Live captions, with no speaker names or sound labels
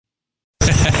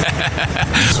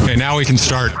Okay, now we can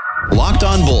start. Locked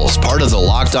On Bulls, part of the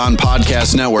Locked On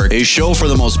Podcast Network, a show for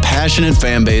the most passionate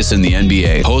fan base in the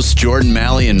NBA. Hosts Jordan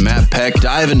Malley and Matt Peck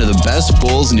dive into the best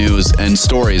Bulls news and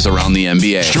stories around the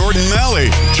NBA. Jordan Malley.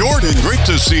 Jordan, great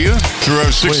to see you through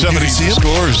our 670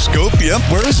 scores scope. Yep,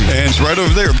 where is he? And it's right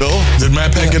over there, Bill. Did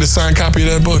Matt Peck get a signed copy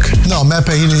of that book? No, Matt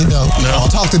Peck, he didn't know. No.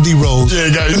 Talk to D Rose. Yeah,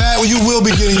 guys. Matt, you will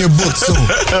be getting your book soon.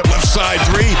 Left side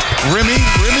three. Rimmy,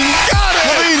 got it!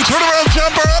 Levine, turnaround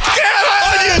jumper up. Get it!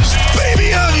 Onions,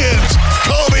 baby onions!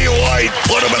 Kobe White,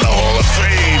 put him in the Hall of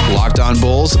Fame. Locked On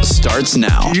Bulls starts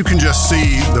now. You can just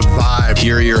see the vibe.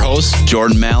 Here are your hosts,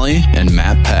 Jordan Malley and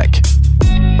Matt Peck.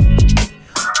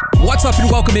 What's up and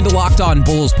welcome into Locked On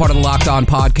Bulls, part of the Locked On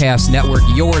Podcast Network,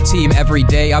 your team every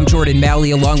day. I'm Jordan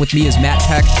Malley, along with me is Matt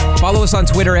Peck. Follow us on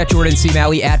Twitter at Jordan C.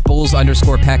 Malley, at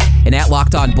Bulls_Peck, and at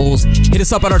Locked On Bulls. Hit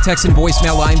us up on our text and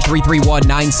voicemail line,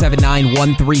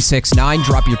 331-979-1369.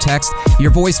 Drop your text, your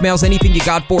voicemails, anything you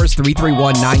got for us,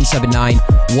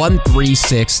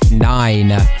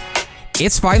 331-979-1369.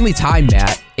 It's finally time,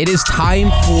 Matt. It is time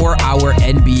for our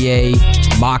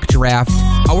NBA mock draft,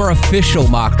 our official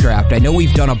mock draft. I know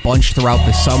we've done a bunch throughout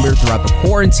the summer, throughout the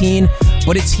quarantine,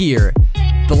 but it's here.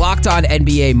 The Locked On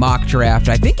NBA mock draft.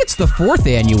 I think it's the 4th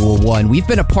annual one. We've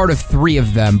been a part of 3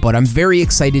 of them, but I'm very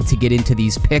excited to get into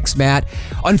these picks, Matt.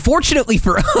 Unfortunately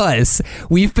for us,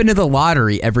 we've been to the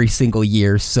lottery every single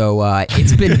year, so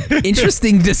it's been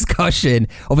interesting discussion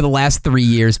over the last 3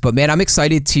 years. But man, I'm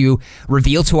excited to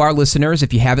reveal to our listeners,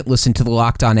 if you haven't listened to the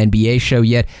Locked On NBA show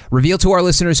yet, reveal to our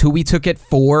listeners who we took it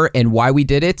for and why we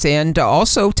did it, and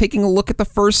also taking a look at the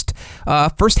first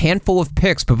handful of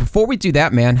picks. But before we do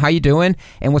that, man, how you doing?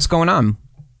 And what's going on?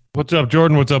 What's up,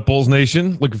 Jordan? What's up, Bulls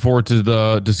Nation? Looking forward to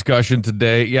the discussion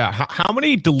today. Yeah, how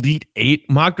many Delete 8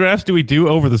 mock drafts do we do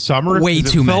over the summer? Way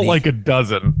too many. It felt like a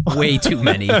dozen. Way too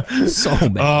many. So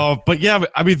many. But yeah,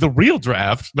 I mean, the real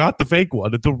draft, not the fake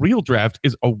one, the real draft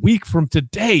is a week from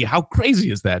today. How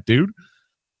crazy is that, dude?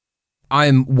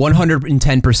 I'm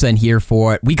 110% here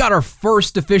for it. We got our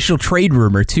first official trade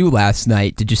rumor, too, last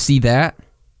night. Did you see that?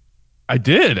 I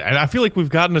did, and I feel like we've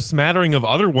gotten a smattering of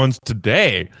other ones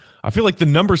today. I feel like the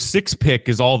number 6 pick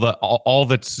is all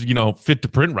that's fit to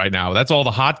print right now. That's all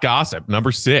the hot gossip.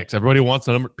 Number 6, everybody wants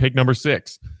pick number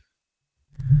 6.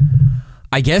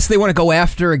 I guess they want to go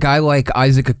after a guy like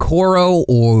Isaac Okoro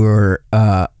or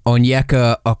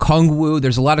Onyeka Okongwu.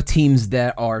 There's a lot of teams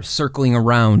that are circling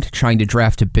around trying to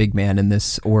draft a big man in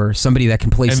this, or somebody that can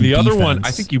play some defense. And the other one,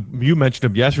 I think you mentioned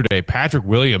him yesterday. Patrick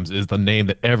Williams is the name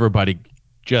that everybody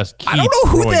just keeps I don't know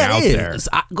who that out is.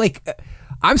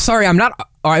 I'm sorry, I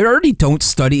already don't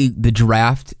study the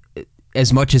draft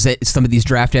as much as some of these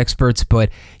draft experts, but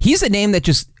he's a name that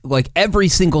just, like, every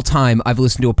single time I've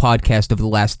listened to a podcast over the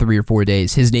last 3 or 4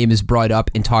 days, his name is brought up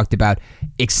and talked about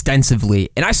extensively,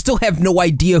 and I still have no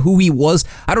idea who he was.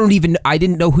 I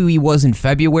didn't know who he was in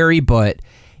February, but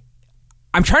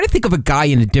I'm trying to think of a guy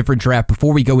in a different draft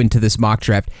before we go into this mock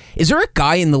draft. Is there a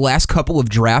guy in the last couple of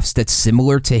drafts that's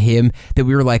similar to him that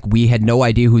we were like, we had no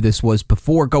idea who this was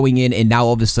before going in, and now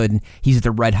all of a sudden he's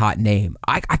the red hot name?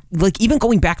 I like, even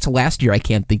going back to last year, I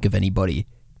can't think of anybody.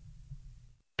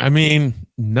 I mean,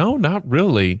 no, not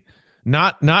really.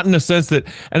 Not in the sense that,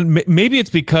 and maybe it's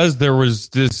because there was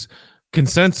this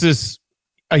consensus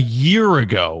a year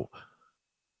ago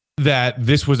that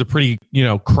this was a pretty,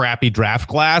 crappy draft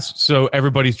class. So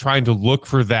everybody's trying to look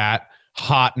for that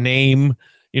hot name,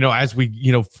 as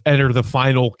we, enter the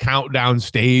final countdown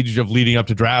stage of leading up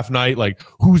to draft night, like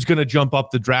who's going to jump up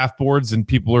the draft boards, and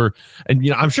people are, and,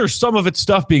 I'm sure some of it's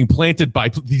stuff being planted by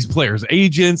these players'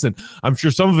 agents. And I'm sure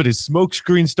some of it is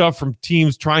smokescreen stuff from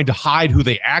teams trying to hide who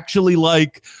they actually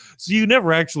like. So you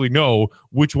never actually know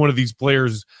which one of these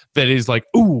players that is like,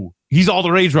 ooh, he's all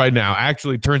the rage right now,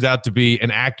 actually turns out to be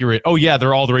an accurate, oh yeah,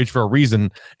 they're all the rage for a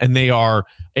reason, and they are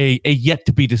a yet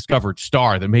to be discovered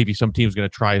star that maybe some team's going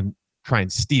to try and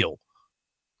steal.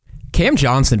 Cam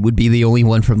Johnson would be the only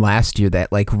one from last year that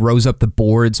rose up the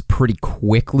boards pretty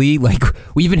quickly. Like,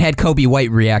 we even had Kobe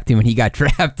White reacting when he got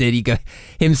drafted.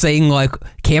 Him saying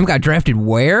Cam got drafted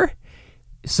where?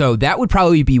 So that would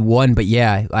probably be one. But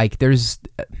yeah, there's.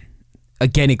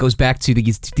 Again, it goes back to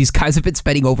these guys have been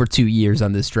spending over 2 years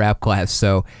on this draft class,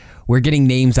 so we're getting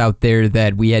names out there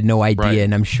that we had no idea, right.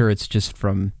 And I'm sure it's just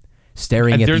from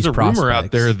staring at these prospects. There's a rumor out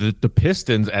there that the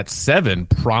Pistons at 7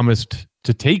 promised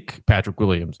to take Patrick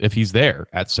Williams if he's there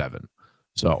at 7.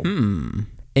 So,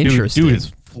 interesting. Dude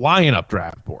is flying up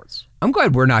draft boards. I'm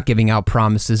glad we're not giving out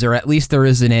promises, or at least there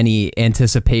isn't any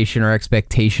anticipation or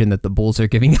expectation that the Bulls are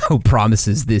giving out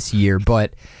promises this year.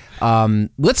 But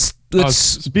let's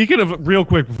Speaking of, real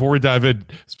quick before we dive in,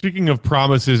 speaking of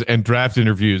promises and draft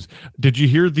interviews, did you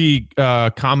hear the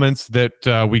comments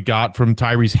that we got from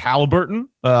Tyrese Halliburton,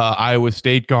 Iowa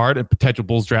State guard and potential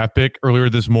Bulls draft pick, earlier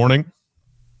this morning?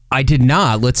 I did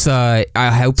not. I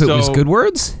hope it was good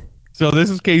words. So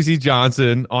this is Casey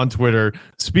Johnson on Twitter.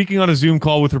 Speaking on a Zoom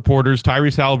call with reporters,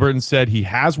 Tyrese Halliburton said he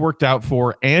has worked out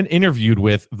for and interviewed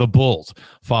with the Bulls.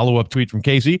 Follow-up tweet from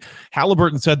Casey.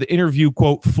 Halliburton said the interview,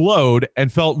 quote, flowed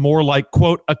and felt more like,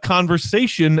 quote, a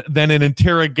conversation than an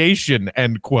interrogation,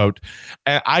 end quote.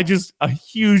 And a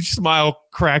huge smile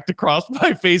cracked across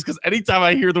my face because anytime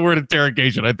I hear the word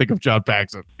interrogation, I think of John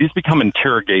Paxson. These become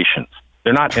interrogations.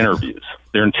 They're not interviews.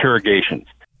 They're interrogations.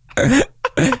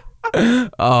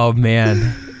 Oh man,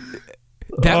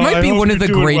 that might be one of the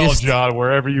greatest. Well, John,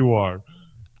 wherever you are.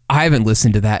 I haven't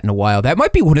listened to that in a while. That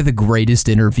might be one of the greatest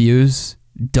interviews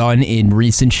done in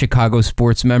recent Chicago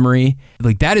sports memory.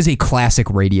 Like, that is a classic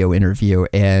radio interview,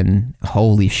 and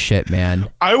holy shit, man.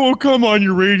 I will come on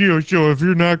your radio show if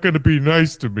you're not going to be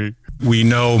nice to me. We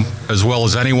know as well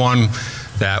as anyone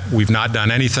that we've not done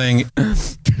anything.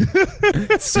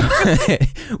 So,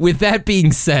 with that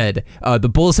being said, the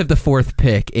Bulls have the 4th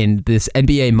pick in this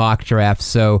NBA mock draft.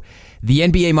 So the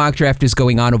NBA mock draft is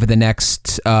going on over the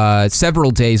next several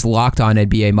days. Locked On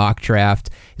NBA mock draft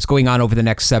is going on over the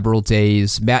next several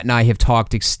days. Matt and I have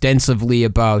talked extensively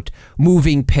about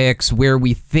moving picks, where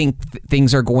we think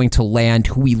things are going to land,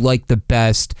 who we like the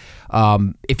best.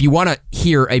 If you want to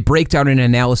hear a breakdown and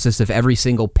analysis of every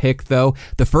single pick, though,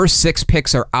 the first 6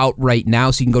 picks are out right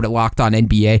now, so you can go to Locked On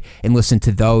NBA and listen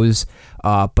to those.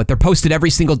 But they're posted every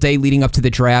single day leading up to the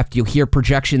draft. You'll hear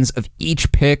projections of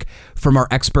each pick from our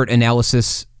expert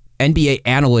analysis NBA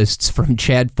analysts from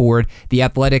Chad Ford, The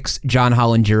Athletic's John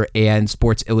Hollinger, and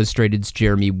Sports Illustrated's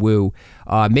Jeremy Woo.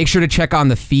 Make sure to check on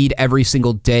the feed every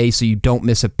single day so you don't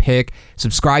miss a pick.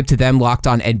 Subscribe to them, Locked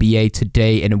On NBA,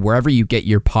 today and wherever you get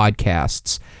your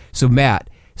podcasts. So, Matt,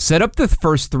 set up the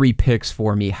first 3 picks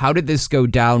for me. How did this go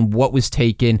down? What was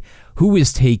taken? Who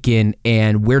was taken?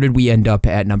 And where did we end up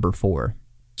at number 4?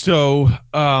 So,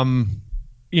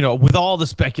 with all the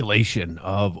speculation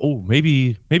of,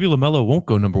 maybe LaMelo won't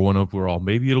go number 1 overall.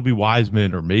 Maybe it'll be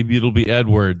Wiseman or maybe it'll be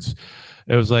Edwards.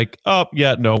 It was like, we're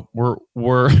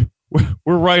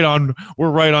right on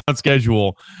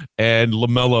schedule. And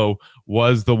LaMelo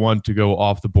was the one to go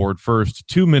off the board first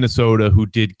to Minnesota, who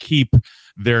did keep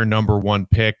their number 1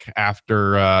 pick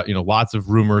after lots of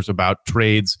rumors about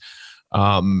trades.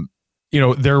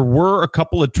 There were a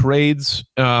couple of trades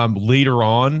later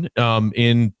on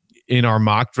in our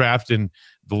mock draft and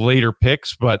the later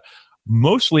picks, but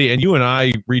mostly, and you and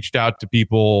I reached out to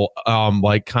people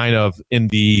kind of in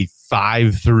the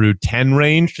 5 through 10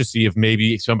 range to see if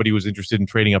maybe somebody was interested in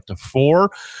trading up to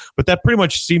 4, but that pretty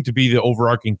much seemed to be the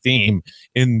overarching theme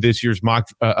in this year's mock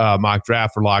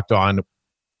draft for Locked On.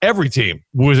 Every team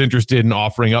was interested in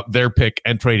offering up their pick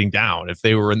and trading down if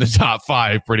they were in the top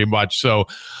 5, pretty much. So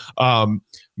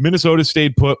Minnesota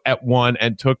stayed put at 1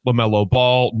 and took LaMelo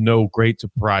Ball. No great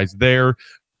surprise there.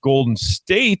 Golden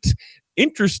State,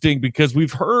 interesting because we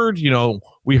heard, they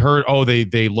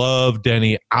love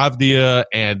Deni Avdija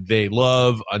and they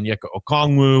love Onyeka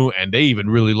Okongwu and they even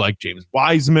really like James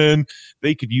Wiseman.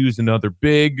 They could use another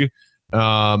big.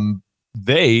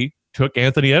 They took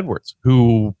Anthony Edwards,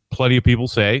 who plenty of people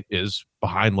say is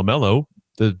behind LaMelo,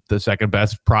 the second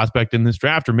best prospect in this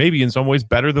draft, or maybe in some ways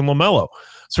better than LaMelo.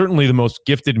 Certainly the most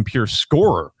gifted and pure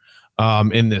scorer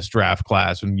in this draft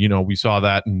class. And, we saw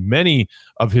that in many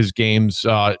of his games,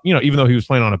 even though he was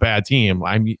playing on a bad team.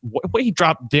 I mean, he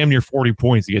dropped damn near 40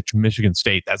 points against Michigan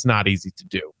State. That's not easy to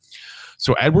do.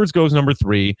 So Edwards goes number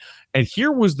 3. And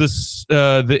here was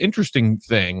the interesting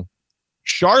thing.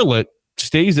 Charlotte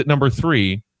stays at number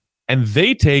 3. And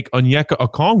they take Onyeka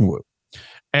Okongwu.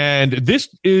 And this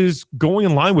is going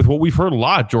in line with what we've heard a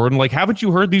lot, Jordan. Like, haven't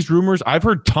you heard these rumors? I've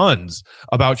heard tons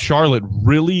about Charlotte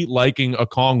really liking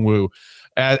Okongwu,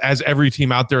 as every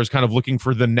team out there is kind of looking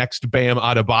for the next Bam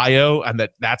Adebayo, and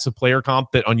that's a player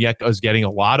comp that Onyeka is getting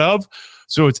a lot of.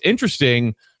 So it's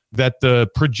interesting that the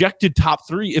projected top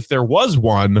 3, if there was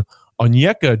one,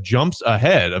 Onyeka jumps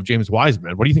ahead of James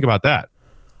Wiseman. What do you think about that?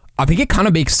 I think it kind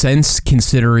of makes sense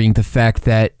considering the fact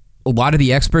that a lot of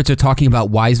the experts are talking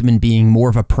about Wiseman being more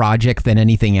of a project than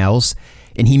anything else,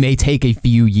 and he may take a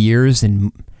few years,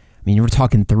 and we're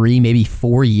talking 3, maybe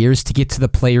 4 years to get to the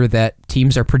player that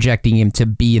teams are projecting him to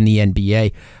be in the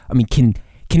NBA. I mean, can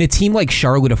a team like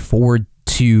Charlotte afford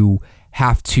to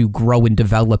have to grow and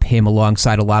develop him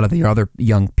alongside a lot of the other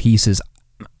young pieces?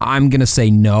 I'm going to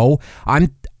say no.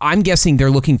 I'm guessing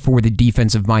they're looking for the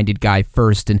defensive-minded guy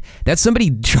first, and that's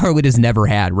somebody Charlotte has never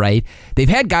had, right? They've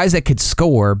had guys that could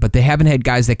score, but they haven't had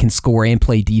guys that can score and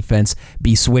play defense,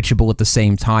 be switchable at the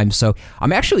same time. So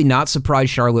I'm actually not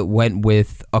surprised Charlotte went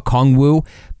with Okongwu,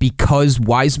 because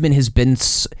Wiseman he's been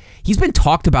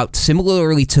talked about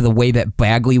similarly to the way that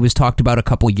Bagley was talked about a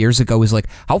couple years ago. Is like,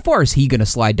 how far is he going to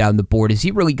slide down the board? Is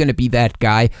he really going to be that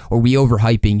guy, or are we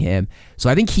overhyping him? So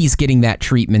I think he's getting that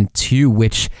treatment too,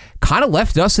 which kind of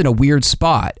left us in a weird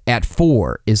spot at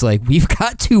 4. Is like, we've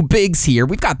got 2 bigs here,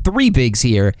 we've got 3 bigs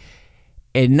here,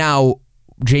 and now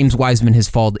James Wiseman has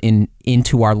fallen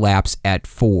into our laps at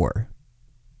 4.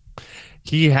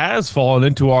 He has fallen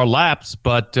into our laps,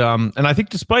 but and I think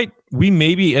despite we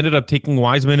maybe ended up taking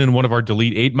Wiseman in one of our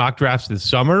Delete 8 mock drafts this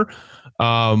summer,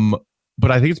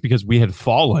 but I think it's because we had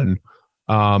fallen,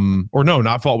 or no,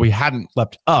 not fall. We hadn't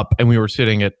leapt up, and we were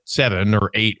sitting at 7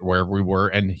 or 8, wherever we were,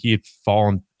 and he had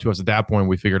fallen to us at that point.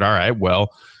 We figured, all right,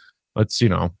 well, let's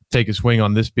take a swing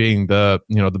on this being the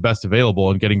the best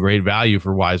available and getting great value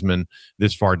for Wiseman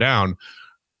this far down.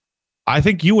 I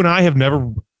think you and I have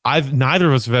neither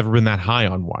of us have ever been that high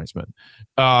on Wiseman.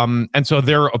 And so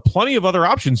there are plenty of other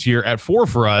options here at 4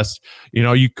 for us.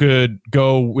 You could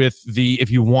go with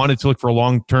if you wanted to look for a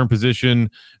long-term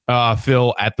position,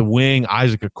 Phil, at the wing,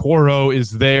 Isaac Okoro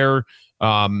is there.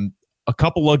 A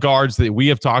couple of guards that we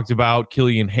have talked about,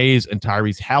 Killian Hayes and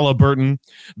Tyrese Halliburton.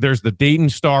 There's the Dayton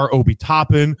star, Obi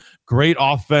Toppin. Great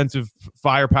offensive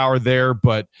firepower there,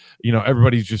 but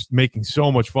everybody's just making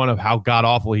so much fun of how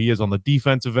god-awful he is on the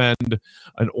defensive end.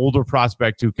 An older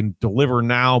prospect who can deliver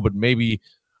now, but maybe,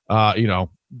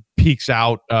 peaks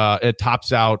out, it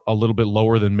tops out a little bit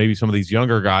lower than maybe some of these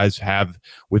younger guys have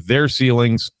with their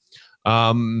ceilings.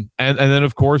 And then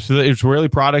of course the Israeli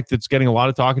product that's getting a lot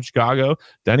of talk in Chicago,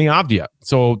 Deni Avdija.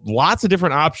 So lots of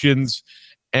different options,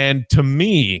 and to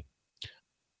me,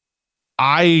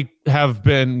 I have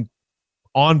been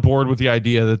on board with the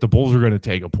idea that the Bulls are going to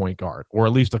take a point guard, or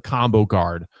at least a combo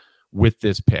guard, with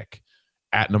this pick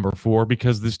at number 4,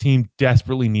 because this team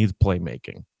desperately needs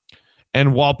playmaking.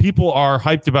 And while people are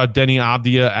hyped about Deni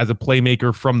Avdija as a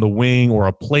playmaker from the wing, or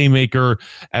a playmaker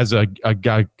as a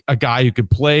guy who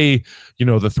could play,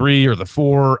 the 3 or the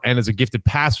 4, and as a gifted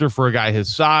passer for a guy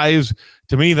his size,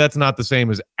 to me, that's not the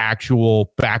same as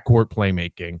actual backcourt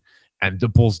playmaking. And the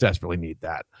Bulls desperately need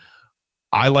that.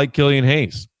 I like Killian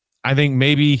Hayes. I think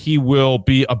maybe he will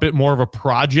be a bit more of a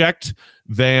project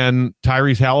than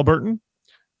Tyrese Halliburton.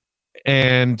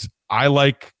 And I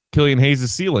like Killian Hayes'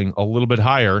 ceiling a little bit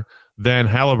higher than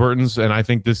Halliburton's, and I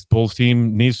think this Bulls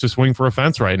team needs to swing for a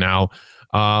fence right now.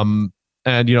 And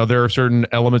there are certain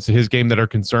elements of his game that are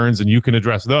concerns, and you can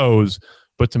address those.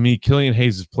 But to me, Killian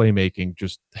Hayes' playmaking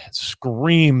just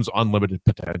screams unlimited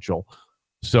potential.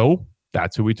 So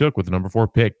that's who we took with the number 4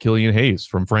 pick, Killian Hayes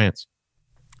from France.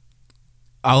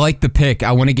 I like the pick.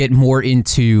 I want to get more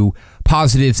into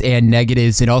positives and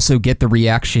negatives, and also get the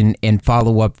reaction and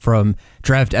follow-up from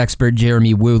draft expert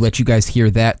Jeremy Woo. Let you guys hear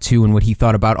that too, and what he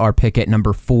thought about our pick at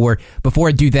number 4. Before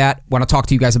I do that, I want to talk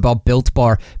to you guys about Built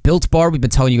Bar. Built Bar, we've been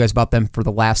telling you guys about them for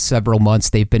the last several months.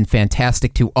 They've been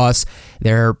fantastic to us.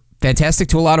 They're fantastic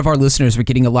to a lot of our listeners. We're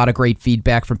getting a lot of great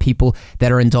feedback from people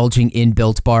that are indulging in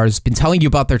Built Bars. Been telling you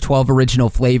about their 12 original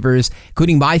flavors,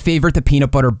 including my favorite, the peanut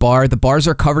butter bar. The bars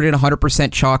are covered in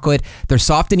 100% chocolate. They're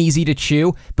soft and easy to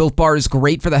chew. Built Bar is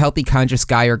great for the healthy conscious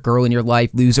guy or girl in your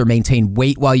life. Lose or maintain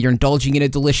weight while you're indulging in a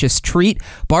delicious treat.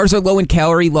 Bars are low in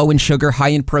calorie, low in sugar, high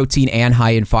in protein, and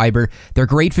high in fiber. They're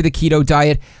great for the keto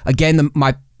diet. Again,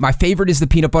 my favorite is the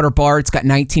peanut butter bar. It's got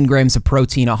 19 grams of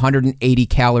protein, 180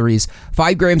 calories,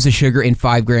 5 grams of sugar, and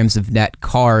 5 grams of net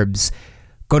carbs.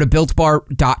 Go to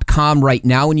BuiltBar.com right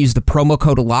now and use the promo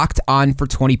code LOCKEDON for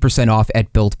 20% off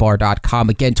at BuiltBar.com.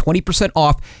 Again, 20%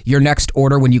 off your next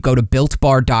order when you go to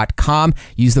BuiltBar.com.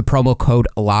 Use the promo code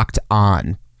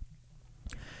LOCKEDON.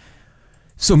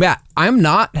 So, Matt, I'm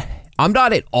not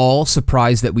at all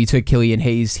surprised that we took Killian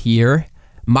Hayes here.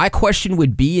 My question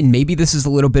would be, and maybe this is a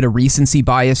little bit of recency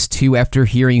bias too, after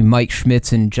hearing Mike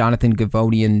Schmitz and Jonathan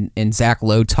Givony and Zach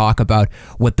Lowe talk about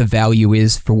what the value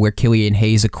is for where Killian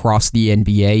Hayes across the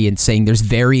NBA, and saying there's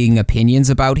varying opinions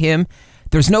about him.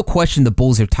 There's no question the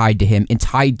Bulls are tied to him and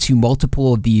tied to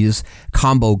multiple of these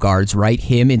combo guards, right?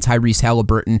 Him and Tyrese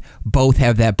Halliburton both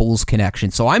have that Bulls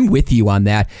connection. So I'm with you on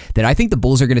that I think the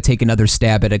Bulls are going to take another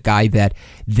stab at a guy that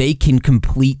they can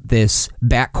complete this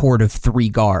backcourt of 3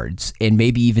 guards and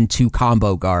maybe even 2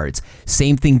 combo guards.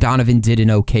 Same thing Donovan did in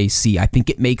OKC. I think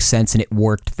it makes sense and it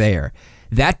worked there.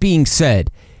 That being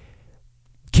said,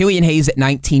 Killian Hayes at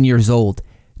 19 years old,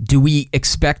 do we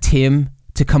expect him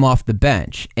to to come off the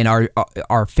bench? And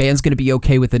are fans going to be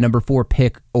okay with the number 4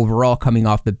 pick overall coming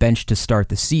off the bench to start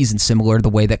the season, similar to the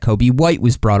way that Kobe White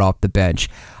was brought off the bench?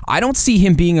 I don't see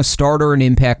him being a starter and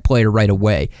impact player right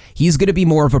away. He's going to be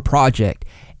more of a project.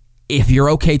 If you're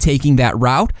okay taking that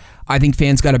route, I think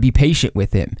fans got to be patient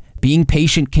with him. Being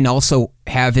patient can also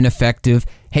have an effect of,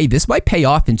 hey, this might pay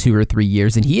off in 2 or 3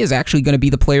 years, and he is actually going to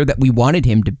be the player that we wanted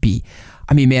him to be.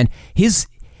 I mean, man, his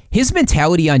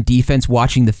mentality on defense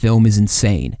watching the film is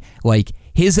insane. Like,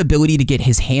 his ability to get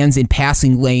his hands in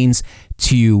passing lanes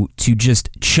to just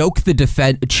choke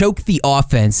the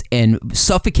offense and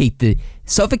suffocate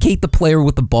the player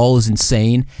with the ball is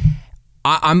insane.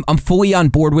 I'm fully on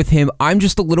board with him. I'm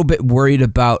just a little bit worried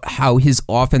about how his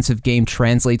offensive game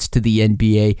translates to the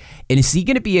NBA. And is he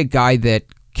going to be a guy that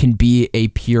can be a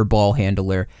pure ball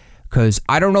handler? Because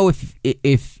I don't know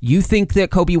if you think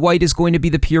that Kobe White is going to be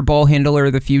the pure ball handler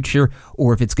of the future,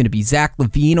 or if it's going to be Zach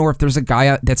LaVine, or if there's a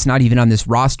guy that's not even on this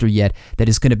roster yet that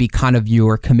is going to be kind of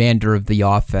your commander of the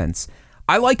offense.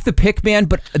 I like the pick, man,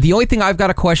 but the only thing I've got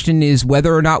to question is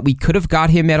whether or not we could have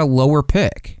got him at a lower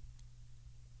pick.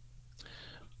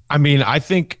 I mean, I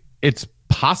think it's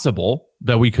possible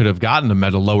that we could have gotten him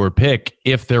at a lower pick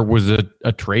if there was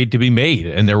a trade to be made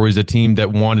and there was a team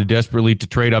that wanted desperately to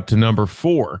trade up to number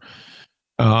 4.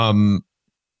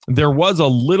 There was a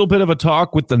little bit of a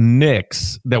talk with the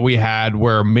Knicks that we had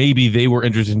where maybe they were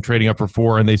interested in trading up for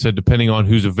 4, and they said depending on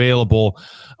who's available,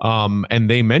 and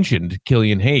they mentioned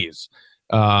Killian Hayes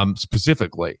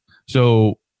specifically.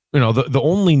 So, the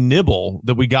only nibble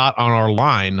that we got on our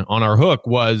line, on our hook,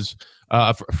 was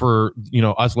for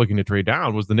us looking to trade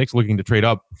down, was the Knicks looking to trade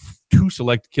up to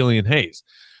select Killian Hayes.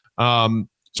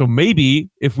 So maybe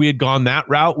if we had gone that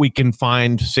route, we can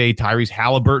find, say, Tyrese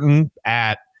Halliburton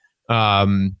at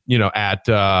all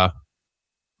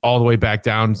the way back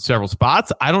down several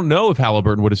spots. I don't know if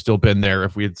Halliburton would have still been there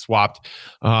if we had swapped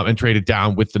and traded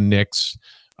down with the Knicks.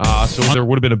 So there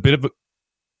would have been a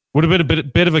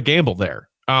bit of a gamble there.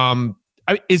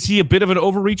 Is he a bit of an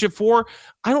overreach at 4?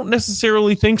 I don't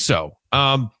necessarily think so.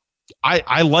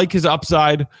 I like his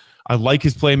upside. I like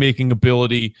his playmaking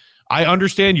ability. I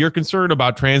understand your concern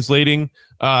about translating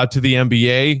to the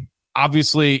NBA.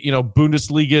 Obviously,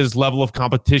 Bundesliga's level of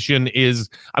competition is,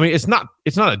 it's not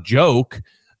a joke.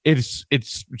 It's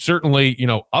certainly,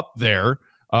 up there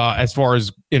as far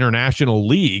as international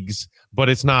leagues, but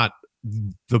it's not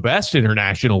the best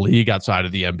international league outside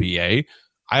of the NBA.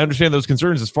 I understand those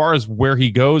concerns as far as where he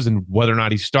goes and whether or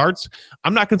not he starts.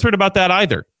 I'm not concerned about that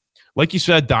either. Like you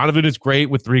said, Donovan is great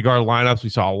with 3-guard lineups. We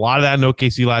saw a lot of that in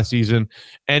OKC last season.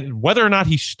 And whether or not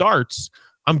he starts,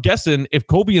 I'm guessing if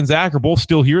Kobe and Zach are both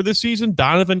still here this season,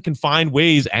 Donovan can find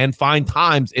ways and find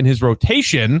times in his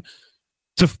rotation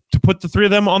to put the 3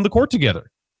 of them on the court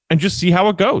together and just see how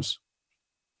it goes.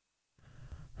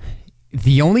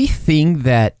 The only thing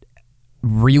that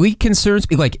really concerns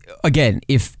me, like, again,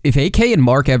 if AK and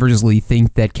Mark Eversley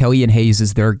think that Killian Hayes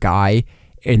is their guy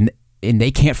and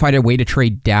they can't find a way to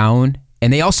trade down,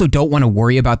 and they also don't want to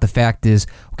worry about the fact is,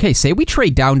 okay, say we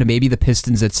trade down to maybe the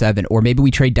Pistons at 7, or maybe we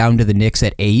trade down to the Knicks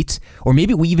at 8, or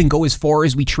maybe we even go as far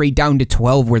as we trade down to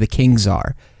 12 where the Kings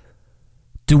are.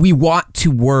 Do we want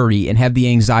to worry and have the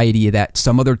anxiety that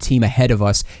some other team ahead of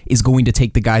us is going to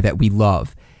take the guy that we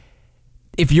love?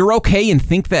 If you're okay and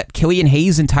think that Killian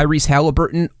Hayes and Tyrese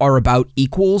Halliburton are about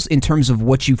equals in terms of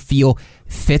what you feel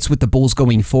fits with the Bulls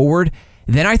going forward,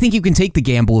 then I think you can take the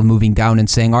gamble of moving down and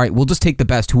saying, all right, we'll just take the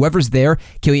best. Whoever's there,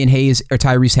 Killian Hayes or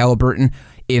Tyrese Halliburton,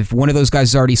 if one of those guys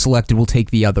is already selected, we'll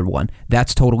take the other one.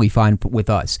 That's totally fine with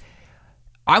us.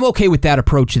 I'm okay with that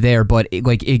approach there, but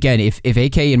like again, if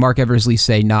AK and Mark Eversley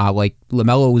say, nah, like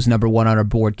LaMelo was number 1 on our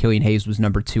board, Killian Hayes was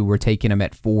number 2, we're taking him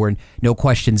at 4, and no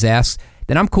questions asked,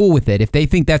 then I'm cool with it. If they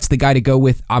think that's the guy to go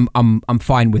with, I'm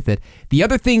fine with it. The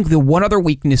other thing, the one other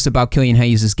weakness about Killian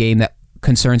Hayes' game that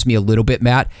concerns me a little bit,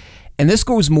 Matt, and this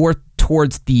goes more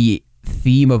towards the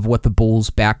theme of what the Bulls'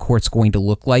 backcourt's going to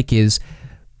look like, is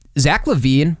Zach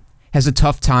LaVine has a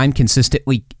tough time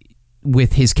consistently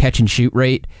with his catch and shoot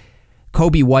rate.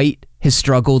 Kobe White has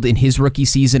struggled in his rookie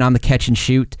season on the catch and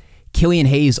shoot. Killian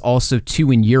Hayes, also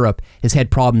too in Europe, has had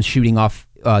problems shooting off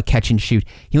catch and shoot.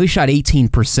 He only shot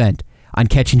 18% on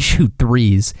catch and shoot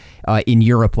threes in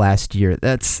Europe last year.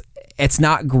 It's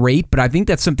not great, but I think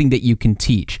that's something that you can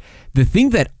teach. The thing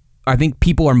that I think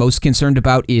people are most concerned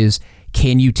about is,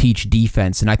 can you teach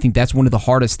defense? And I think that's one of the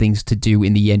hardest things to do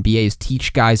in the NBA is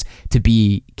teach guys to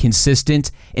be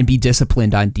consistent and be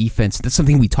disciplined on defense. That's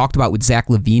something we talked about with Zach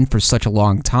LaVine for such a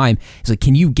long time. It's like,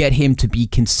 can you get him to be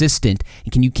consistent?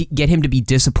 And can you get him to be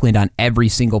disciplined on every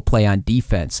single play on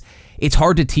defense? It's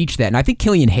hard to teach that. And I think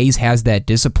Killian Hayes has that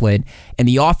discipline, and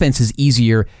the offense is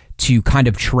easier to kind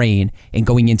of train and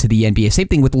going into the NBA. Same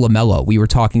thing with LaMelo. We were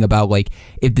talking about, like,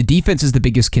 if the defense is the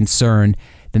biggest concern,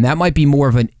 then that might be more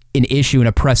of an issue and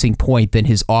a pressing point than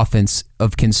his offense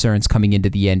of concerns coming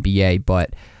into the NBA.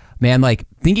 But man, like,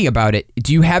 thinking about it,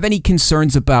 do you have any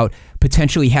concerns about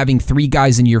potentially having three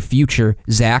guys in your future,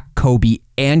 Zach, Kobe,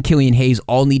 and Killian Hayes,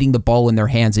 all needing the ball in their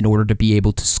hands in order to be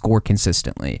able to score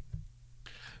consistently?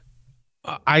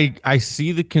 I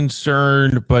see the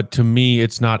concern, but to me,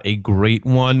 it's not a great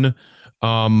one.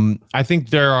 I think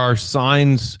there are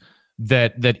signs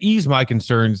that ease my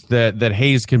concerns that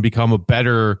Hayes can become a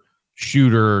better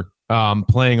shooter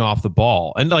playing off the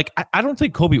ball. And like, I don't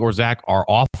think Kobe or Zach are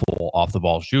awful off the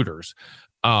ball shooters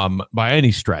by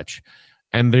any stretch.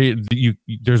 And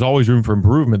there's always room for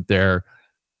improvement there.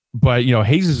 But, you know,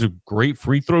 Hayes is a great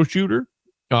free throw shooter.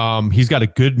 He's got a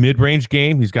good mid-range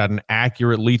game. He's got an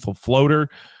accurate, lethal floater.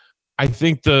 I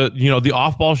think the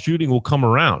off-ball shooting will come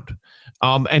around.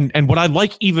 And what I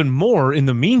like even more in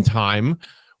the meantime,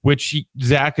 which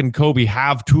Zach and Kobe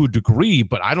have to a degree,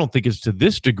 but I don't think it's to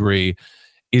this degree,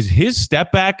 is his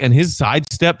step back and his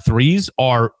sidestep threes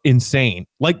are insane.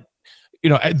 Like, you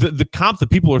know, the comp that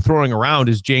people are throwing around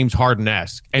is James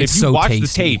Harden-esque. And if you watch the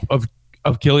tape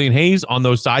of Killian Hayes on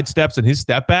those sidesteps and his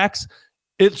step backs,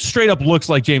 it straight up looks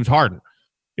like James Harden.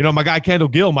 You know, my guy Kendall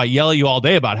Gill might yell at you all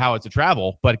day about how it's a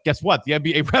travel, but guess what? The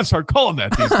NBA refs aren't calling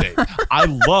that these days. I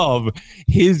love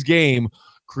his game,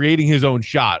 creating his own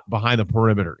shot behind the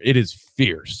perimeter. It is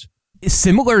fierce.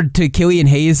 Similar to Killian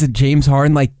Hayes and James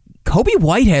Harden, like, Kobe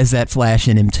White has that flash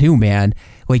in him too, man.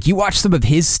 Like, you watch some of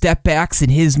his step backs and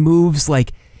his moves,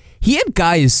 like, he had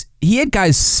guys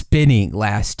spinning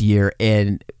last year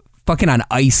and fucking on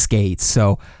ice skates.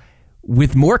 So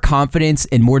with more confidence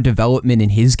and more development in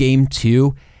his game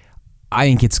too, I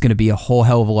think it's going to be a whole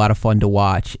hell of a lot of fun to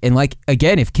watch. And like,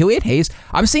 again, if Killian Hayes,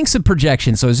 I'm seeing some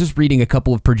projections. So I was just reading a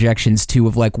couple of projections too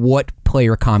of like, what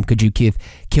player comp could you give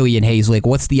Killian Hayes? Like,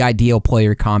 what's the ideal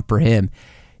player comp for him?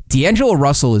 D'Angelo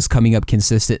Russell is coming up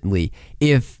consistently.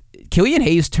 If Killian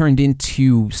Hayes turned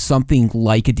into something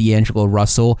like a D'Angelo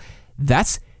Russell,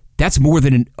 that's more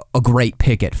than a great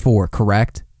pick at 4,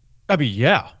 correct? I mean,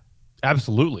 yeah.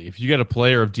 Absolutely. If you get a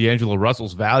player of D'Angelo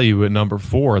Russell's value at number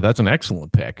 4, that's an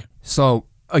excellent pick. So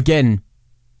again,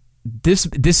 this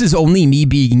is only me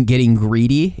getting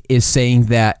greedy, is saying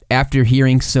that after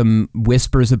hearing some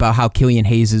whispers about how Killian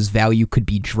Hayes' value could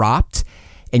be dropped,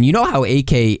 and you know how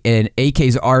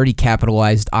AK's already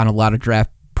capitalized on a lot of draft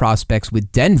prospects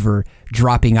with Denver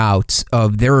dropping out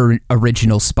of their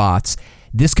original spots.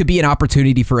 This could be an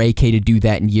opportunity for AK to do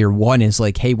that in year 1, is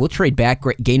like, hey, we'll trade back,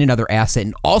 gain another asset,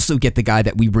 and also get the guy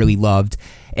that we really loved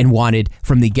and wanted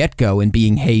from the get-go, and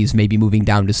being Hayes, maybe moving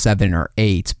down to 7 or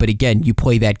 8. But again, you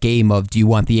play that game of, do you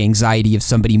want the anxiety of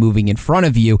somebody moving in front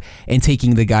of you and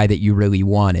taking the guy that you really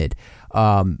wanted?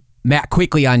 Matt,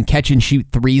 quickly on catch and shoot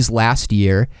threes last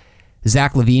year,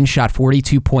 Zach LaVine shot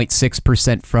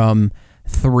 42.6% from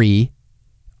 3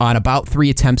 on about 3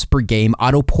 attempts per game.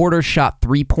 Otto Porter shot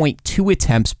 3.2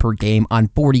 attempts per game on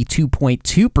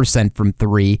 42.2% from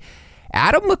 3.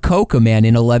 Adam Makoka, man,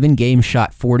 in 11 games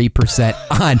shot 40%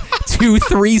 on 2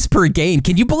 threes per game.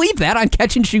 Can you believe that on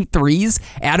catch and shoot threes?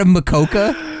 Adam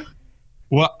Makoka?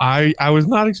 Well, I was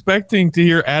not expecting to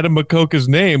hear Adam Makoka's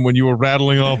name when you were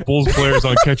rattling off Bulls players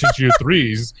on catch and shoot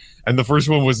threes. And the first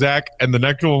one was Zach, and the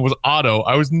next one was Otto.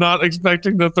 I was not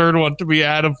expecting the third one to be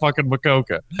Adam fucking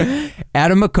Makoka.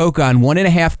 Adam Makoka on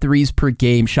 1.5 threes per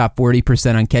game, shot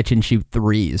 40% on catch and shoot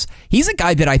threes. He's a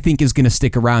guy that I think is going to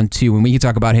stick around too, and we can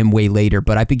talk about him way later,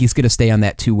 but I think he's going to stay on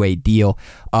that 2-way deal.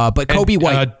 But Kobe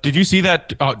White. Did you see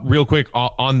that real quick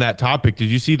on that topic? Did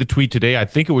you see the tweet today? I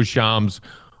think it was Shams,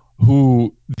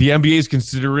 who the NBA is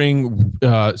considering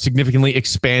significantly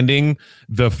expanding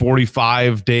the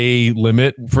 45-day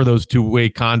limit for those 2-way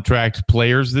contract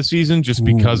players this season, just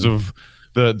because of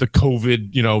the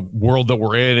COVID, world that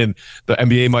we're in, and the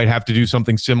NBA might have to do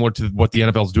something similar to what the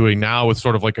NFL is doing now with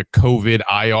sort of like a COVID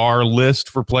IR list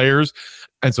for players,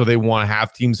 and so they want to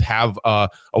have teams have a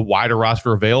wider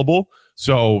roster available.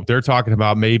 So they're talking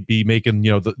about maybe making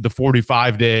the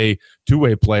 45-day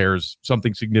 2-way players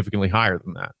something significantly higher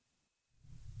than that.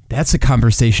 That's a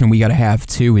conversation we got to have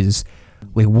too. Is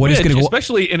like, what is going to go,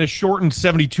 especially in a shortened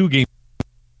 72 game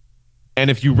And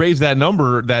if you raise that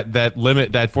number, that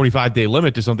limit, that 45-day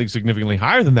limit to something significantly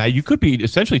higher than that, you could be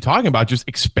essentially talking about just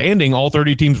expanding all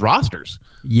 30 teams' rosters.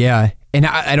 Yeah, and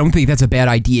I don't think that's a bad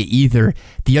idea either.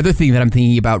 The other thing that I'm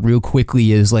thinking about real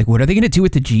quickly is, like, what are they going to do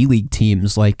with the G League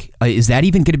teams? Like, is that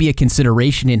even going to be a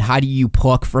consideration? And how do you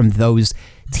pluck from those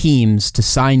teams to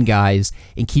sign guys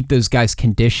and keep those guys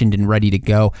conditioned and ready to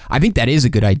go? I think that is a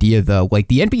good idea, though. Like,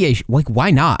 the NBA, like,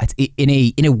 why not? In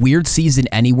a weird season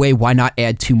anyway, why not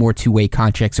add 2 more two-way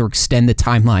contracts or extend the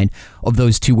timeline of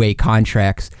those two-way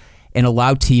contracts and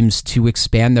allow teams to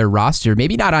expand their roster?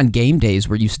 Maybe not on game days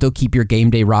where you still keep your game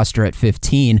day roster at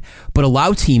 15, but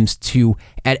allow teams to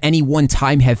at any one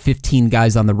time have 15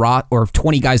 guys on the or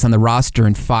 20 guys on the roster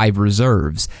and 5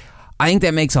 reserves. I think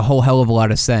that makes a whole hell of a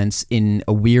lot of sense in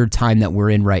a weird time that we're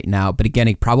in right now. But again,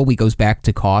 it probably goes back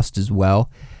to cost as well.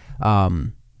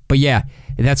 But yeah,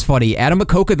 that's funny. Adam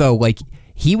Makoka, though, like,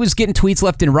 he was getting tweets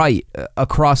left and right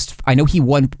across. I know he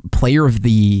won Player of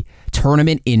the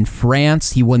Tournament in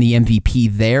France. He won the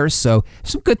MVP there. So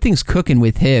some good things cooking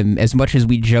with him, as much as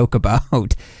we joke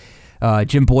about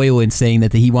Jim Boylan saying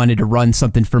that he wanted to run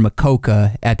something for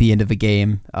Makoka at the end of a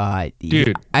game.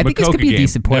 Dude, I think this could be a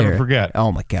decent player. Never forget.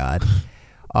 Oh, my God.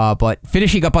 But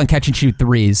finishing up on catch and shoot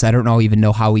threes, I don't even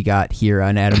know how we got here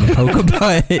on Adam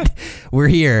Makoka, but we're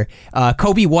here.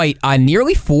 Kobe White on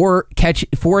nearly 4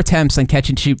 attempts on catch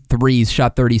and shoot threes,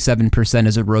 shot 37%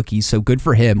 as a rookie. So good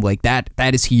for him. Like, that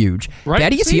is huge. Right?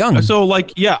 Thaddeus Young. So,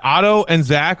 like, yeah, Otto and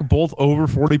Zach both over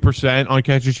 40% on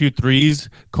catch and shoot threes.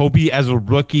 Kobe as a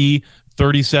rookie,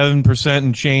 37%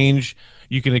 and change.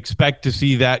 You can expect to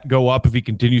see that go up if he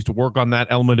continues to work on that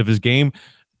element of his game.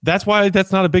 That's why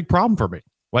that's not a big problem for me.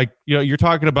 Like, you know, you're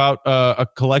talking about a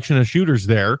collection of shooters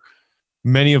there,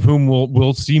 many of whom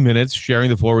will see minutes sharing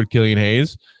the floor with Killian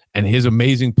Hayes and his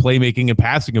amazing playmaking and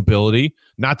passing ability,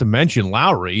 not to mention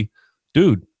Lowry.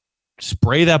 Dude,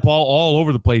 spray that ball all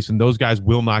over the place, and those guys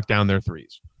will knock down their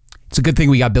threes. It's a good thing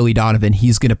we got Billy Donovan.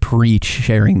 He's going to preach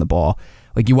sharing the ball.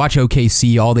 Like, you watch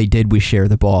OKC, all they did was share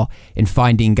the ball and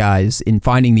finding guys and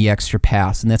finding the extra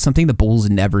pass, and that's something the Bulls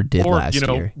never did last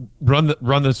year. Run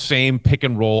the same pick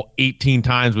and roll 18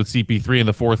 times with CP3 in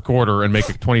the fourth quarter and make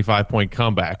a 25-point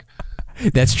comeback.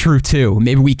 That's true, too.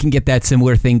 Maybe we can get that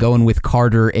similar thing going with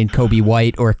Carter and Kobe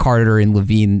White or Carter and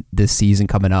Levine this season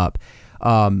coming up.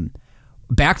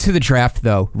 Back to the draft,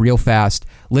 though, real fast.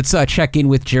 Let's check in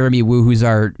with Jeremy Woo, who's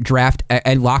our draft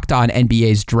and Locked On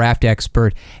NBA's draft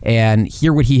expert, and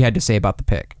hear what he had to say about the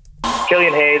pick.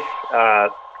 Killian Hayes,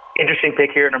 interesting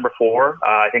pick here at number 4.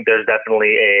 I think there's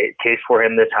definitely a case for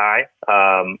him this high.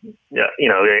 You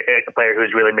know, a player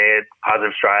who's really made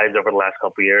positive strides over the last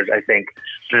couple of years. I think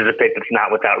this is a pick that's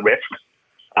not without risk.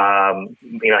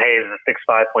 You know, Hayes is a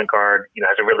 6'5" point guard. You know,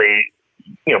 has a really,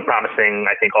 you know, promising,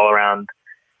 I think, all around.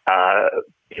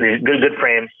 Good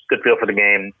frame, good feel for the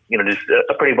game. You know, just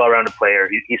a pretty well-rounded player.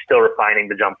 He's still refining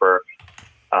the jumper.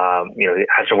 You know, he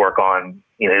has to work on,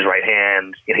 you know, his right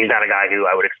hand. You know, he's not a guy who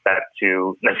I would expect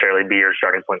to necessarily be your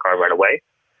starting point guard right away.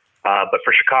 But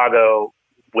for Chicago,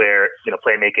 where, you know,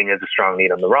 playmaking is a strong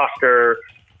need on the roster,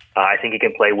 I think he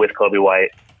can play with Kobe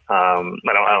White. I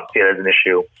don't see it as an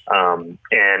issue.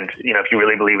 And, you know, if you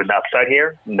really believe in the upside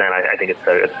here, then I think it's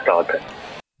a solid pick.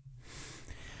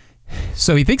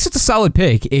 So he thinks it's a solid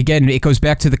pick. Again, it goes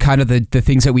back to the kind of the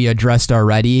things that we addressed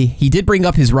already. He did bring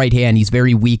up his right hand. He's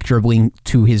very weak dribbling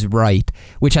to his right,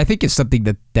 which I think is something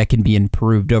that can be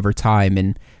improved over time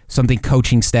and something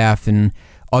coaching staff and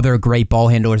other great ball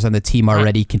handlers on the team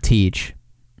already can teach.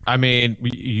 I mean,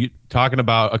 you talking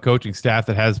about a coaching staff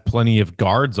that has plenty of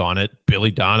guards on it.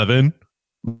 Billy Donovan,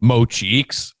 Mo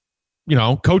Cheeks. You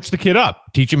know, coach the kid up.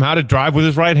 Teach him how to drive with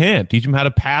his right hand. Teach him how to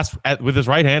pass with his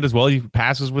right hand as well as he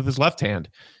passes with his left hand.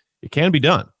 It can be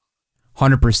done.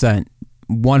 100%.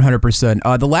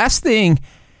 100%. The last thing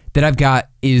that I've got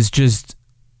is just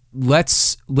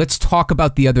let's talk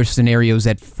about the other scenarios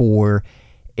at 4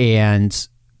 and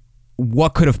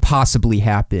what could have possibly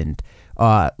happened.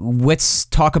 Let's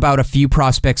talk about a few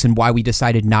prospects and why we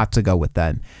decided not to go with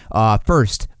them.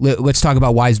 First, let's talk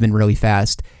about Wiseman really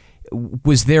fast.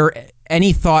 Was there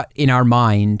any thought in your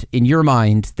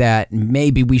mind, that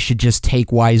maybe we should just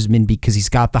take Wiseman because he's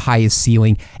got the highest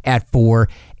ceiling at 4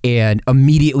 and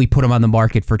immediately put him on the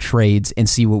market for trades and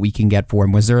see what we can get for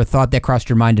him? Was there a thought that crossed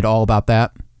your mind at all about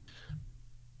that?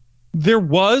 There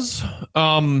was.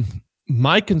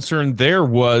 My concern there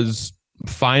was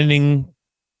finding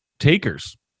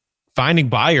takers, finding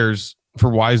buyers for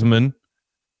Wiseman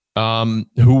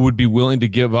who would be willing to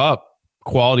give up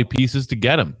quality pieces to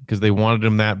get him because they wanted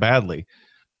him that badly.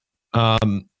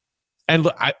 And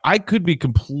look, I could be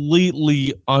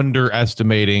completely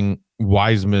underestimating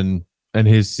Wiseman and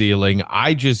his ceiling.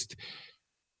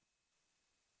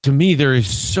 To me, there is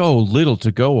so little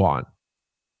to go on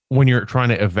when you're trying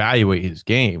to evaluate his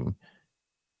game.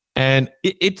 And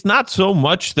it's not so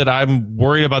much that I'm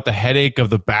worried about the headache of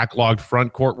the backlogged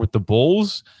front court with the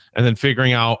Bulls and then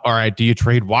figuring out, all right, do you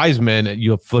trade Wiseman and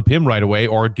you'll flip him right away,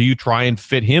 or do you try and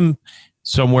fit him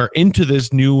somewhere into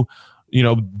this new,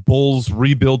 Bulls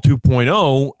rebuild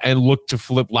 2.0 and look to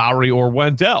flip Lowry or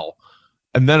Wendell?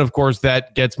 And then, of course,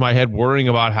 that gets my head worrying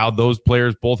about how those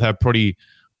players both have pretty,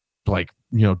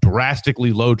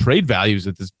 drastically low trade values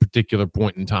at this particular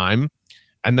point in time.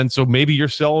 And then so maybe you're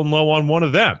selling low on one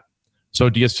of them. So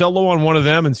do you sell low on one of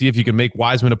them and see if you can make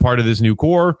Wiseman a part of this new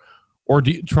core? Or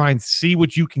do you try and see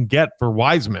what you can get for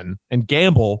Wiseman and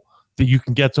gamble that you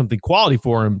can get something quality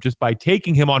for him just by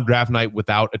taking him on draft night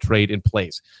without a trade in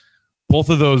place? Both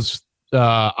of those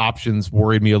options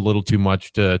worried me a little too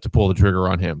much to pull the trigger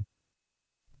on him.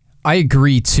 I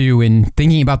agree, too. And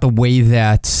thinking about the way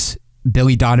that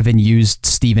Billy Donovan used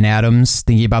Steven Adams,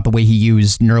 thinking about the way he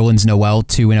used Nerlens Noel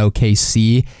too in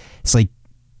OKC, it's like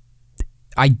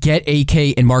I get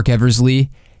AK and Mark Eversley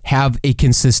have a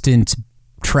consistent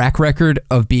track record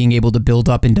of being able to build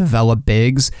up and develop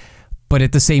bigs, but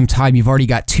at the same time, you've already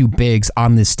got 2 bigs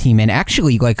on this team. And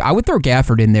actually, I would throw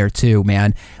Gafford in there too,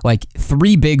 man.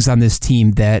 3 bigs on this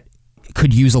team that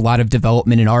could use a lot of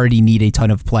development and already need a ton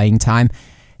of playing time.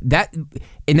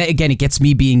 And that, again, it's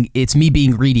me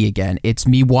being greedy again. It's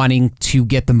me wanting to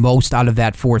get the most out of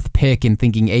that 4th pick and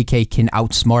thinking AK can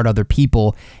outsmart other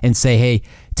people and say, hey,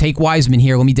 take Wiseman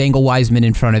here. Let me dangle Wiseman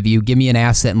in front of you. Give me an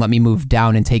asset and let me move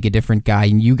down and take a different guy.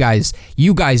 And you guys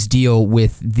deal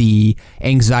with the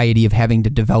anxiety of having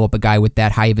to develop a guy with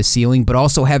that high of a ceiling, but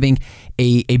also having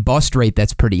a bust rate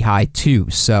that's pretty high too.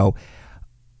 So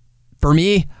for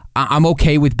me, I'm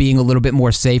okay with being a little bit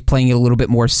more safe, playing it a little bit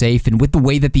more safe. And with the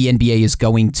way that the NBA is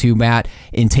going to, Matt,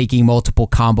 in taking multiple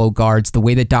combo guards, the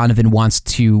way that Donovan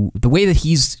the way that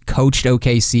he's coached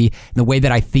OKC, and the way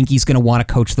that I think he's going to want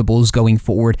to coach the Bulls going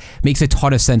forward, makes a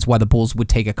ton of sense why the Bulls would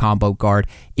take a combo guard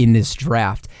in this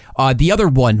draft. The other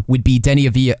one would be Denny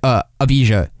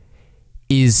Avdija.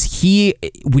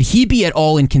 Would he be at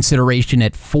all in consideration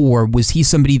at 4? Was he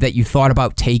somebody that you thought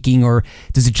about taking, or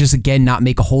does it just, again, not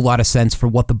make a whole lot of sense for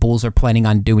what the Bulls are planning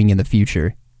on doing in the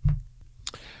future?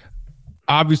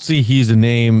 Obviously, he's a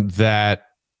name that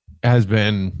has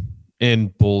been in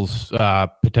Bulls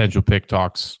potential pick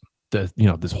talks,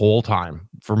 this whole time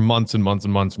for months and months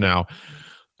and months now.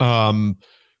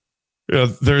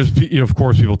 There's, of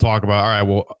course, people talk about, all right,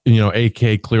 well,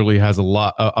 AK clearly has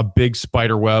a big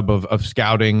spider web of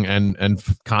scouting and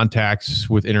contacts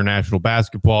with international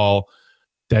basketball.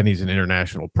 Denny's an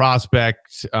international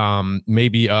prospect,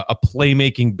 maybe a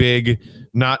playmaking big,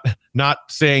 not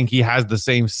saying he has the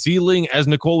same ceiling as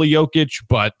Nikola Jokic,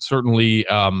 but certainly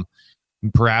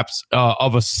perhaps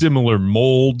of a similar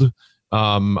mold,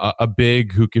 a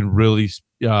big who can really,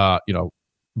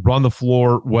 run the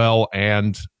floor well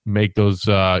and make those,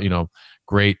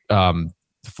 great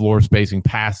floor spacing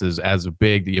passes as a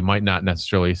big that you might not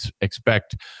necessarily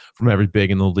expect from every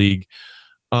big in the league.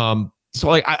 So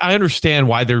I understand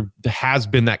why there has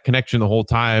been that connection the whole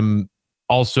time.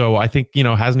 Also, I think,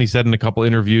 hasn't he said in a couple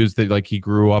interviews that he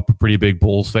grew up a pretty big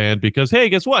Bulls fan because, hey,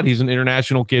 guess what? He's an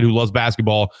international kid who loves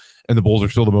basketball, and the Bulls are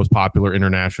still the most popular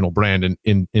international brand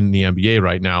in the NBA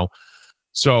right now.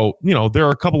 So, there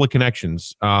are a couple of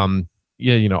connections,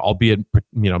 albeit,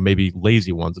 maybe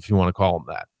lazy ones, if you want to call them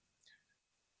that.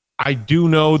 I do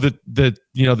know that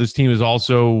this team is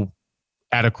also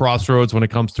at a crossroads when it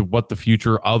comes to what the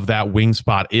future of that wing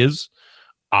spot is.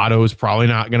 Otto is probably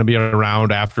not going to be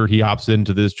around after he opts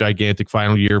into this gigantic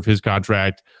final year of his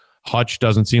contract. Hutch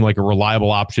doesn't seem like a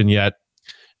reliable option yet.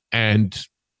 And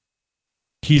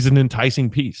he's an enticing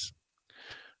piece.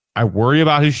 I worry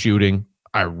about his shooting.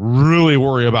 I really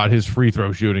worry about his free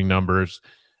throw shooting numbers.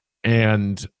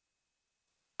 And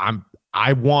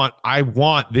I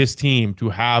want this team to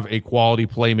have a quality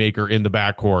playmaker in the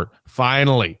backcourt.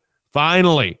 Finally.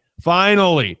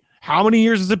 How many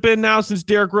years has it been now since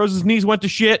Derrick Rose's knees went to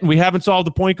shit and we haven't solved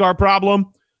the point guard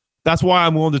problem? That's why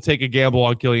I'm willing to take a gamble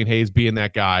on Killian Hayes being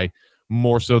that guy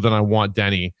more so than I want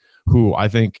Denny, who I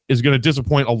think is going to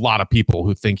disappoint a lot of people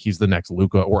who think he's the next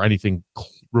Luka or anything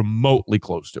remotely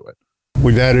close to it.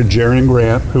 We've added Jerian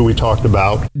Grant, who we talked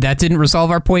about. That didn't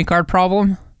resolve our point guard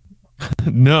problem?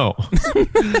 No.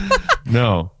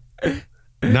 No.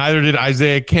 Neither did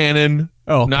Isaiah Cannon.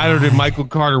 Oh, neither did Michael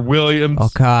Carter Williams. Oh,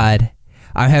 God.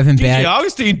 I'm having DJ bad.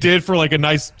 Augustine did for like a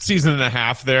nice season and a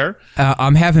half there.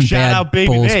 I'm having Shout bad out,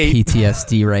 Baby Bulls Nate.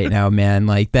 PTSD right now, man.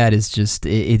 Like that is just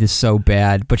it is so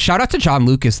bad. But shout out to John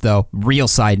Lucas though. Real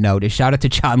side note is shout out to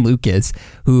John Lucas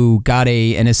who got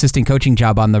an assistant coaching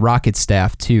job on the Rockets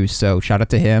staff too. So shout out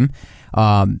to him.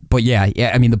 But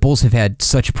yeah, I mean the Bulls have had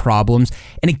such problems,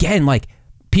 and again, like.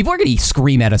 People are going to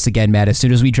scream at us again, Matt, as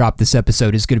soon as we drop this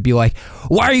episode. Is going to be like,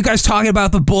 why are you guys talking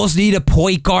about the Bulls need a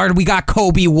point guard? We got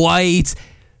Kobe White.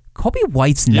 Kobe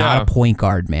White's not a point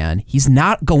guard, man. He's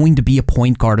not going to be a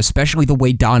point guard, especially the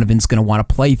way Donovan's going to want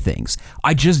to play things.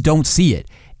 I just don't see it.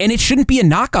 And it shouldn't be a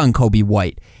knock on Kobe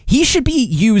White. He should be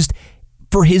used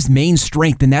for his main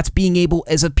strength, and that's being able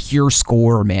as a pure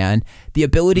scorer, man. The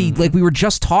ability, like we were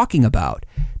just talking about.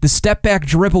 The step-back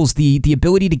dribbles, the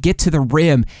ability to get to the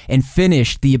rim and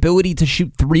finish, the ability to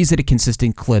shoot threes at a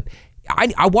consistent clip.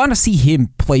 I want to see him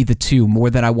play the two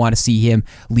more than I want to see him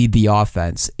lead the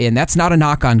offense. And that's not a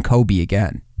knock on Kobe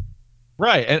again.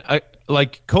 Right. And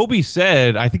like Kobe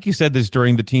said, I think he said this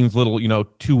during the team's little,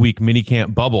 2-week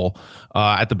minicamp bubble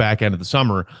at the back end of the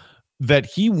summer, that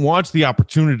he wants the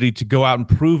opportunity to go out and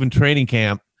prove in training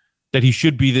camp that he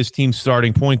should be this team's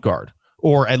starting point guard.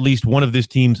 Or at least one of this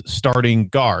team's starting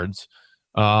guards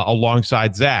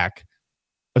alongside Zach,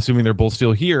 assuming they're both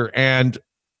still here. And,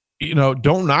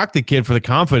 don't knock the kid for the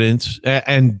confidence.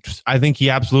 And I think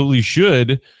he absolutely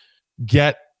should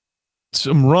get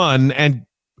some run. And,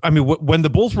 I mean, when the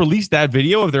Bulls released that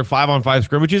video of their 5-on-5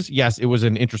 scrimmages, yes, it was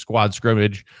an inter-squad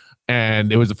scrimmage,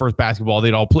 and it was the first basketball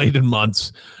they'd all played in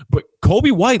months. But Kobe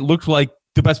White looked like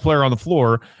the best player on the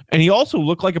floor, and he also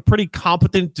looked like a pretty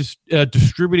competent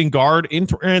distributing guard in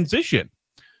transition.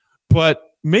 But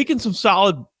making some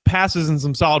solid passes and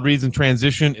some solid reads in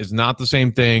transition is not the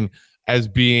same thing as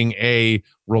being a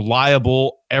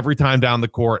reliable, every time down the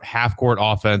court, half-court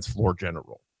offense floor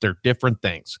general. They're different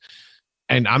things.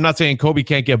 And I'm not saying Kobe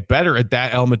can't get better at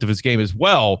that element of his game as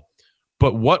well,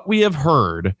 but what we have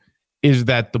heard is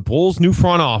that the Bulls' new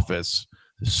front office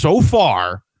so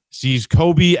far sees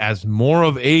Kobe as more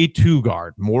of a two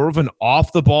guard, more of an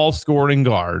off-the-ball scoring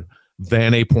guard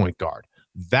than a point guard.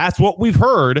 That's what we've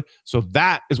heard. So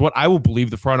that is what I will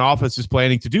believe the front office is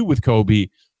planning to do with Kobe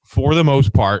for the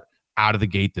most part out of the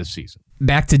gate this season.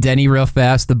 Back to Denny real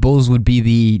fast. The Bulls would be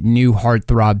the new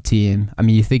heartthrob team. I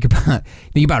mean, you think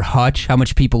about Hutch, how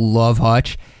much people love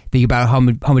Hutch. Think about how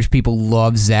much people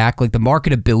love Zach. Like the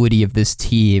marketability of this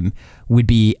team would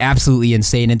be absolutely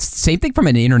insane. And same thing from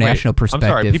an international perspective.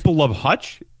 I'm sorry, people love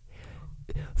Hutch?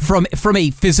 From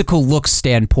a physical look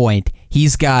standpoint,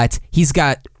 he's got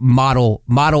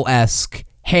model-esque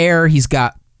hair. He's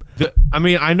got. I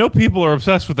mean, I know people are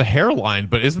obsessed with the hairline,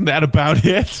 but isn't that about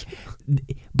it?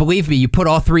 Believe me, you put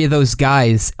all three of those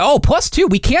guys. Oh, plus two.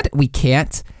 We can't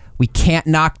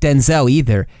knock Denzel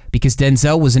either, because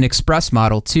Denzel was an express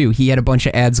model too. He had a bunch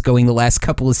of ads going the last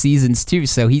couple of seasons too,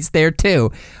 so he's there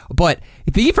too. But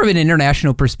thinking from an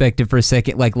international perspective for a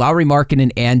second, like Lauri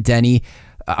Markkanen and Denny,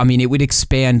 I mean, it would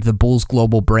expand the Bulls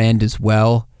global brand as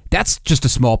well. That's just a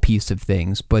small piece of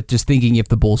things, but just thinking if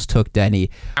the Bulls took Denny.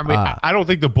 I mean, I don't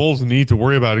think the Bulls need to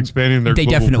worry about expanding their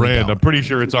global brand. Don't. I'm pretty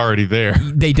sure it's already there.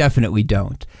 They definitely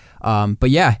don't. But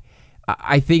yeah,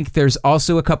 I think there's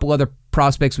also a couple other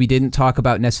prospects we didn't talk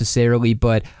about necessarily,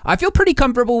 but I feel pretty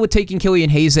comfortable with taking Killian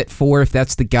Hayes at 4 if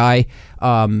that's the guy.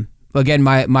 Again,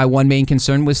 my one main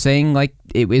concern was saying, like,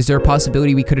 is there a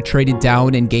possibility we could have traded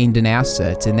down and gained an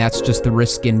asset? And that's just the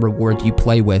risk and reward you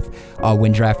play with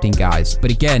when drafting guys.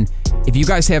 But again, if you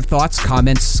guys have thoughts,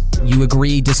 comments, you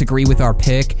agree, disagree with our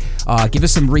pick, give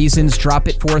us some reasons. Drop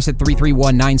it for us at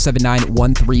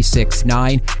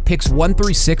 331-979-1369. Picks 1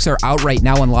 through 6 are out right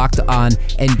now on Locked On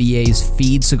NBA's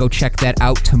feed, so go check that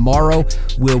out. Tomorrow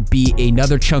will be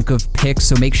another chunk of picks,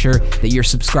 so make sure that you're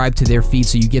subscribed to their feed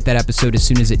so you get that episode as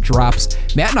soon as it drops.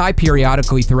 Matt and I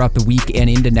periodically throughout the week and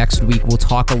into next week will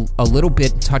talk a little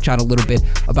bit, touch on a little bit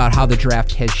about how the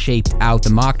draft has shaped out,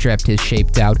 the mock draft has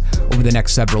shaped out over the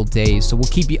next several days. So we'll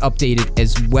keep you updated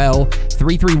as well.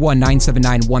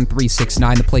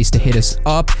 331-979-1369, the place to hit us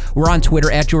up. We're on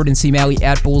Twitter at Jordan C. Malley,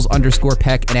 at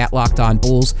Bulls_Peck, and at Locked On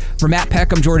Bulls. For Matt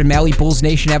Peck, I'm Jordan Malley. Bulls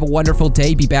Nation, have a wonderful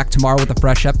day. Be back tomorrow with a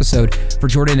fresh episode. For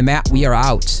Jordan and Matt, we are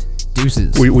out.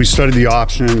 Deuces. We studied the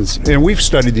options, and we've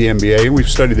studied the NBA, and we've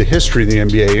studied the history of the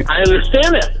NBA. I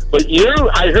understand that, but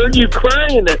I heard you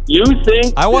crying that you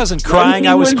think... I wasn't crying,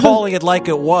 I was calling it like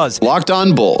it was. Locked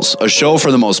On Bulls, a show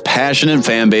for the most passionate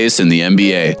fan base in the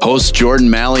NBA. Hosts Jordan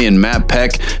Malley and Matt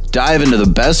Peck dive into the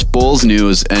best Bulls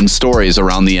news and stories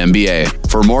around the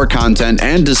NBA. For more content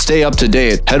and to stay up to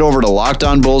date, head over to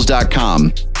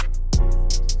LockedOnBulls.com.